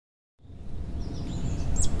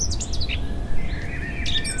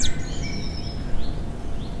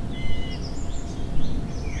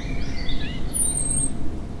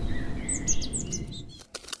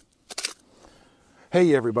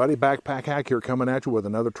Hey everybody, Backpack Hack here coming at you with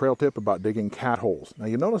another trail tip about digging cat holes. Now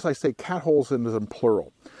you notice I say cat holes in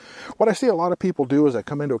plural. What I see a lot of people do is they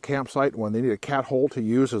come into a campsite when they need a cat hole to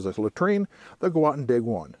use as a latrine, they'll go out and dig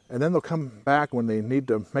one. And then they'll come back when they need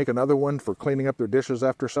to make another one for cleaning up their dishes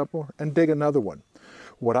after supper and dig another one.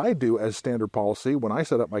 What I do as standard policy when I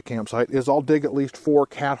set up my campsite is I'll dig at least 4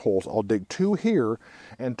 cat holes. I'll dig 2 here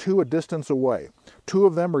and 2 a distance away. 2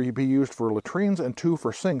 of them are to be used for latrines and 2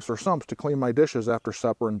 for sinks or sumps to clean my dishes after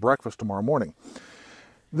supper and breakfast tomorrow morning.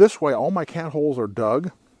 This way all my cat holes are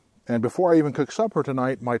dug, and before I even cook supper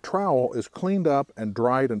tonight, my trowel is cleaned up and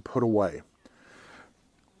dried and put away.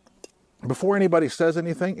 Before anybody says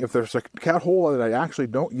anything, if there's a cat hole that I actually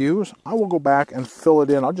don't use, I will go back and fill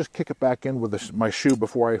it in. I'll just kick it back in with my shoe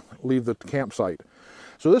before I leave the campsite.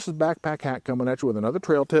 So this is Backpack Hack coming at you with another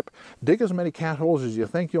trail tip. Dig as many cat holes as you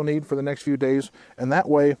think you'll need for the next few days, and that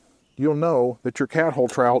way you'll know that your cat hole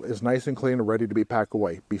trowel is nice and clean and ready to be packed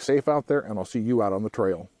away. Be safe out there, and I'll see you out on the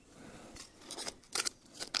trail.